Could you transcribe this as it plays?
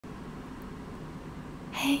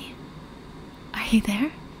Hey, are you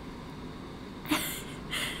there?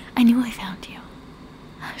 I knew I found you.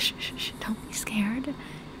 Shh, don't be scared.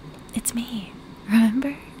 It's me,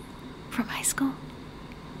 remember? From high school?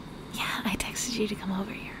 Yeah, I texted you to come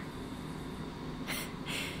over here.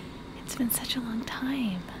 It's been such a long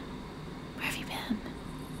time. Where have you been?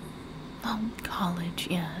 Oh, college,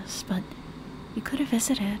 yes, but you could have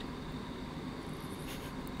visited.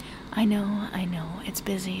 I know, it's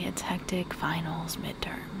busy, it's hectic, finals,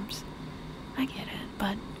 midterms. I get it,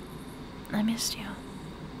 but I missed you.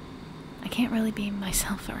 I can't really be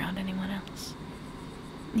myself around anyone else.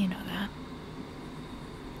 You know that.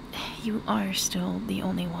 You are still the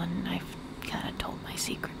only one I've kinda told my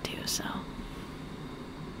secret to, so.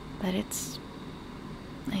 But it's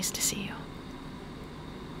nice to see you.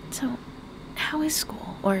 So, how is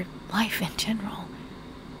school, or life in general?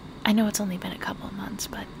 I know it's only been a couple of months,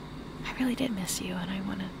 but I really did miss you and I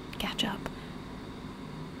want to catch up.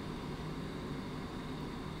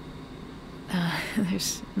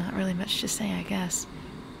 There's not really much to say, I guess.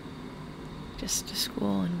 Just to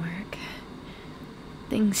school and work.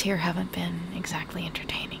 Things here haven't been exactly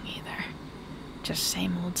entertaining either. Just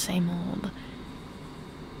same old.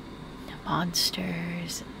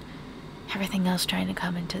 Monsters and everything else trying to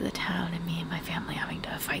come into the town and me and my family having to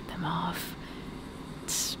fight them off.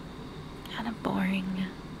 It's kind of boring.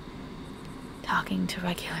 Talking to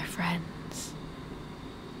regular friends.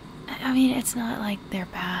 I mean, it's not like they're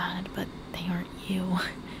bad, but they aren't you.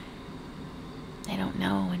 They don't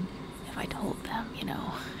know, and if I told them,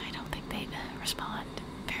 I don't think they'd respond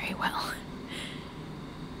very well.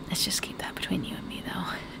 Let's just keep that between you and me, though.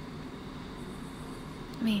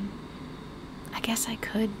 I mean, I guess I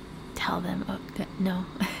could tell them. Oh, no.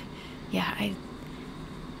 Yeah,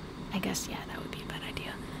 I guess, yeah, that would be a bad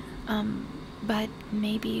idea. But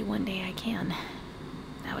maybe one day I can.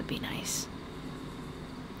 That would be nice.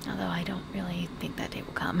 Although I don't really think that day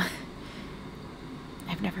will come.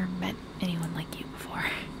 I've never met anyone like you before.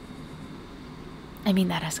 I mean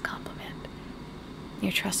that as a compliment.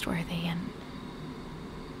 You're trustworthy and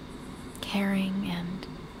caring, and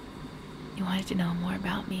you wanted to know more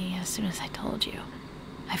about me as soon as I told you.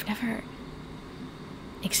 I've never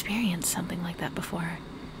experienced something like that before.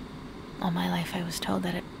 All my life I was told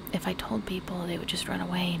that if I told people, they would just run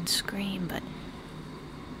away and scream, but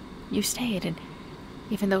you stayed, and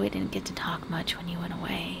even though we didn't get to talk much when you went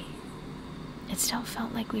away, it still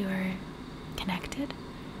felt like we were connected.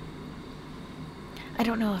 I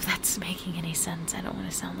don't know if that's making any sense. I don't want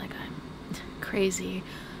to sound like I'm crazy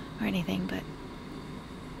or anything, but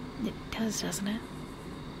it does, doesn't it?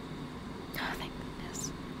 Oh, thank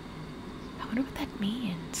goodness. I wonder what that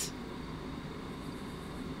means.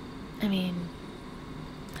 I mean,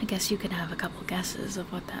 I guess you could have a couple guesses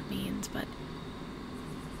of what that means, but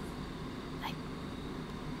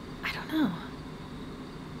I don't know.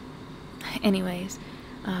 Anyways,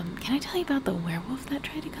 can I tell you about the werewolf that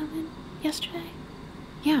tried to come in yesterday?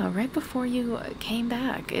 Yeah, right before you came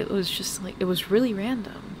back. It was just like, it was really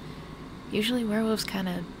random. Usually werewolves kind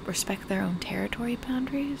of respect their own territory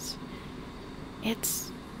boundaries.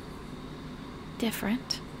 It's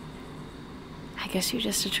different. I guess you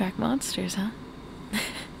just attract monsters, huh?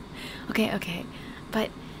 Okay, but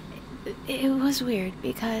it was weird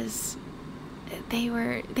because they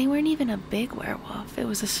weren't even a big werewolf. It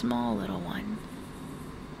was a small little one.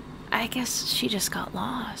 I guess she just got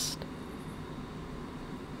lost.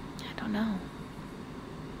 I don't know.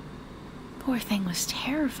 Poor thing was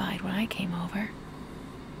terrified when I came over.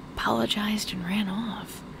 Apologized and ran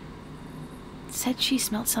off. Said she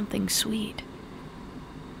smelled something sweet.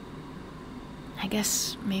 I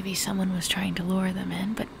guess maybe someone was trying to lure them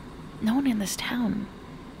in, but no one in this town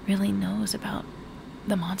really knows about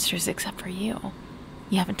the monsters except for you.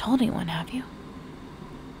 You haven't told anyone, have you?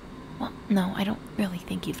 Well, no, I don't really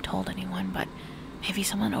think you've told anyone, but maybe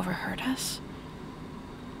someone overheard us?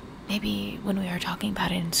 Maybe when we were talking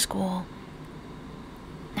about it in school.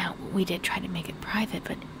 Now, we did try to make it private,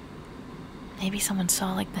 but maybe someone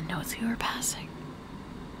saw, like, the notes we were passing.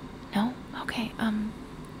 No? Okay, then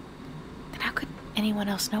how could anyone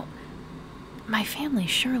else know? My family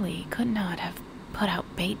surely could not have put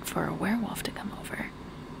out bait for a werewolf to come over.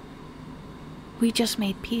 We just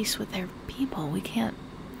made peace with their people. We can't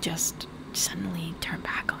just suddenly turn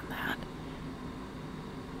back on that.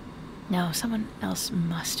 No, someone else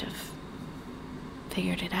must have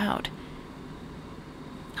figured it out.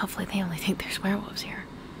 Hopefully they only think there's werewolves here.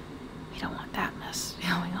 We don't want that mess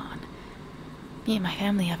going on. Me and my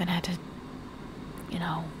family haven't had to,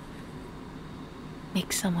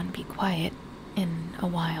 make someone be quiet in a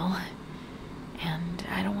while. And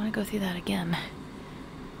I don't want to go through that again.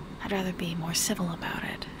 I'd rather be more civil about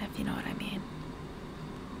it, if you know what I mean.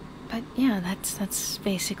 But yeah, that's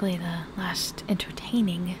basically the last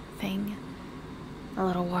entertaining thing. A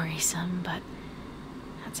little worrisome, but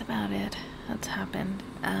that's about it. That's happened.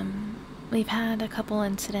 We've had a couple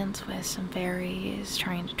incidents with some fairies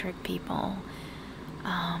trying to trick people.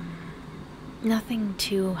 Nothing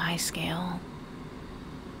too high scale.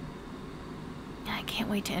 I can't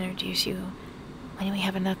wait to introduce you when we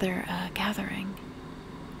have another gathering.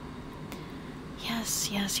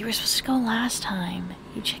 Yes, you were supposed to go last time.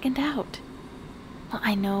 You chickened out. Well,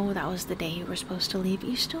 I know that was the day you were supposed to leave.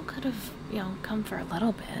 You still could have, come for a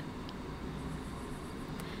little bit.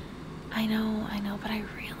 I know, but I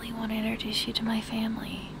really want to introduce you to my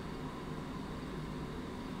family.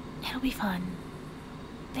 It'll be fun.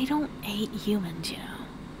 They don't hate humans,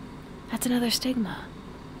 That's another stigma.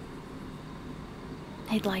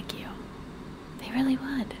 They'd like you. They really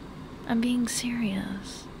would. I'm being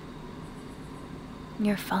serious.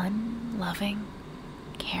 You're fun, loving,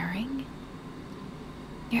 caring.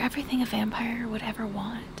 You're everything a vampire would ever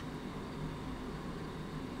want.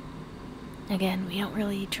 Again, we don't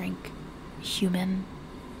really drink human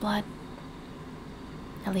blood.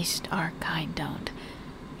 At least our kind don't.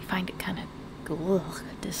 We find it kind of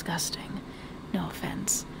disgusting. No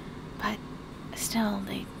offense. But still,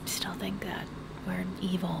 they still think that we're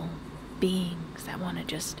evil beings that want to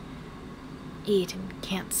just eat and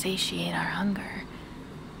can't satiate our hunger.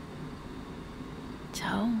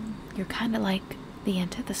 So, you're kind of like the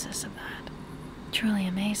antithesis of that. Truly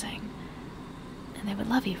amazing. And they would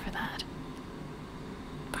love you for that.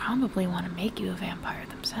 Probably want to make you a vampire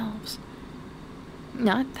themselves.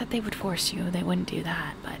 Not that they would force you, they wouldn't do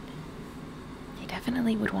that, but they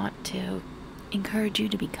definitely would want to encourage you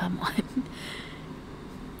to become one.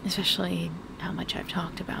 Especially how much I've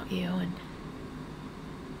talked about you, and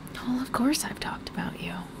well, of course I've talked about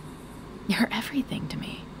you. You're everything to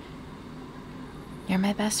me. You're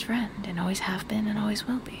my best friend, and always have been and always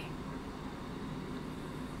will be.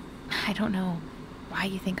 I don't know why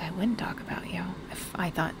you think I wouldn't talk about you. If I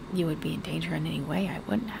thought you would be in danger in any way, I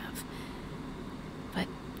wouldn't have. But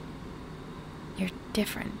you're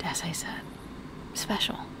different, as I said.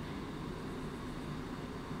 Special.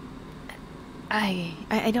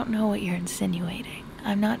 I don't know what you're insinuating.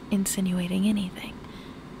 I'm not insinuating anything.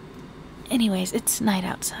 Anyways, it's night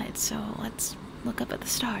outside, so let's look up at the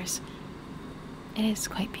stars. It is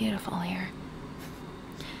quite beautiful here.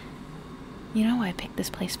 You know I picked this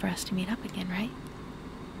place for us to meet up again, right?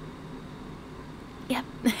 Yep,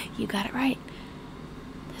 you got it right.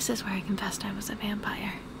 This is where I confessed I was a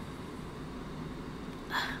vampire.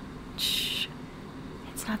 Shh.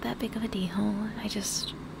 It's not that big of a deal.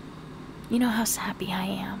 You know how sappy I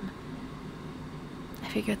am. I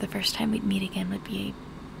figured the first time we'd meet again would be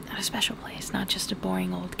at a special place, not just a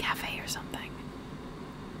boring old cafe or something.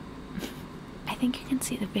 I think you can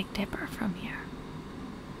see the Big Dipper from here.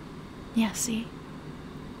 Yeah, see?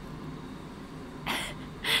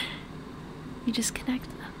 You just connect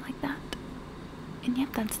them like that. And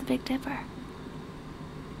yep, that's the Big Dipper.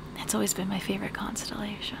 It's always been my favorite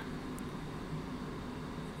constellation.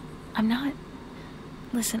 I'm not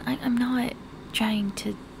trying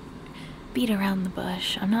to beat around the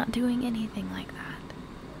bush. I'm not doing anything like that.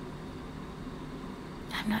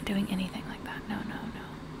 I'm not doing anything like that. No.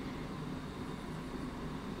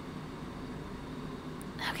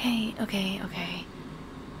 Okay.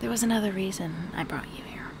 There was another reason I brought you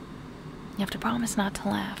here. You have to promise not to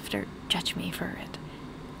laugh or judge me for it.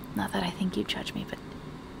 Not that I think you'd judge me, but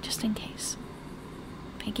just in case.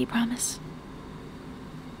 Pinky promise?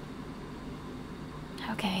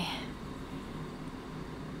 Okay.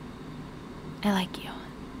 I like you.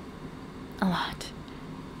 A lot.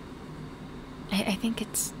 I think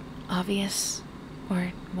it's obvious, or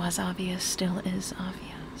it was obvious, still is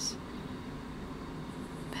obvious.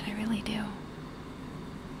 But I really do.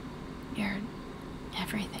 You're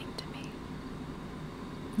everything to me.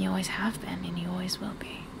 You always have been, and you always will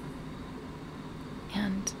be.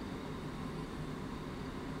 And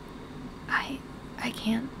I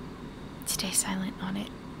can't stay silent on it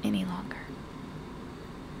any longer.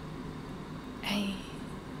 I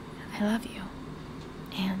love you,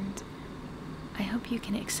 and I hope you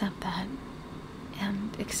can accept that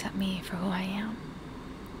and accept me for who I am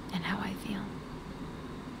and how I feel.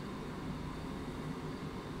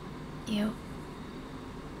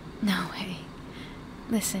 No way.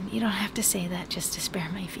 Listen, you don't have to say that just to spare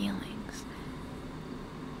my feelings.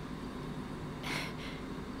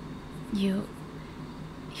 You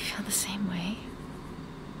feel the same way?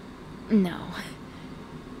 No.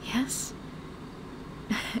 Yes?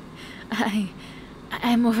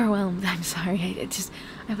 I'm overwhelmed. I'm sorry.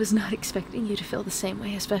 I was not expecting you to feel the same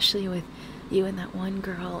way, especially with you and that one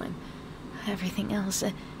girl and everything else.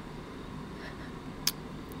 Well,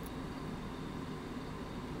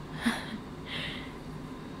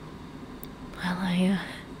 I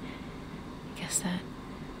guess that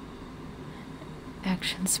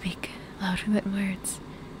actions speak louder than words.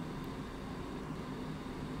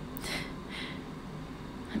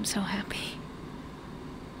 I'm so happy.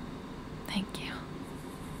 Thank you.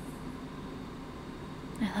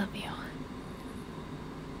 I love you.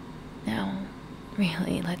 Now,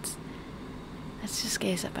 really, let's just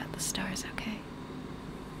gaze up at the stars, okay?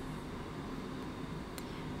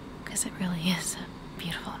 Because it really is a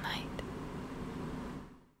beautiful night.